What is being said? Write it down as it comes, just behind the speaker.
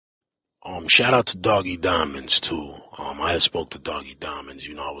Shout out to Doggie Diamonds too. I had spoke to Doggie Diamonds.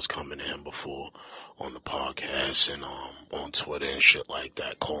 I was coming to him before on the podcast and on Twitter and shit like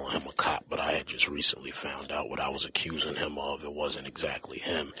that, calling him a cop. But I had just recently found out what I was accusing him of. It wasn't exactly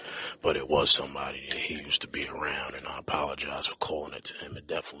him, but it was somebody that he used to be around. And I apologize for calling it to him. It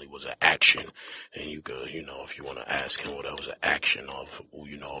definitely was an action. And you could, if you want to ask him what that was an action of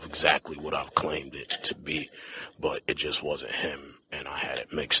exactly what I've claimed it to be. But it just wasn't him. And I had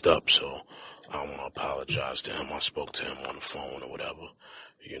it mixed up, so I want to apologize to him. I spoke to him on the phone or whatever.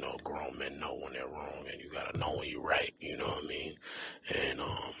 Grown men know when they're wrong, and you gotta know when you're right. You know what I mean? And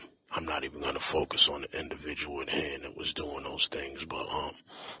I'm not even gonna focus on the individual at hand that was doing those things, but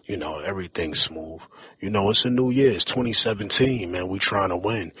everything's smooth. It's a new year. It's 2017, man. We trying to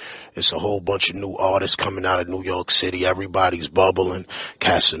win. It's a whole bunch of new artists coming out of New York City. Everybody's bubbling.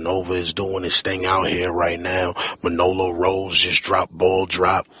 Casanova is doing his thing out here right now. Manolo Rose just dropped Ball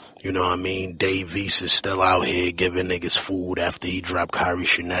Drop. You know what I mean? Dave East is still out here giving niggas food after he dropped Kyrie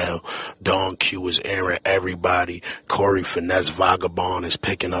Chanel. Don Q is airing everybody. Corey Finesse Vagabond is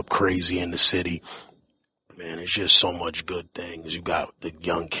picking up crazy in the city. Man, it's just so much good things. You got the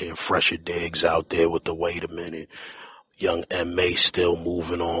young kid Fresher Diggs out there with the Wait a Minute. Young M.A. still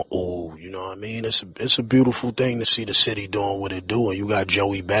moving on. Ooh, you know what I mean? It's a beautiful thing to see the city doing what it doing. You got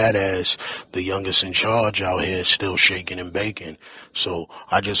Joey Badass, the youngest in charge out here, still shaking and baking. So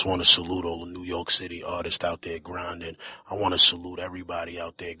I just want to salute all the New York City artists out there grinding. I want to salute everybody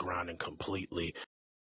out there grinding completely.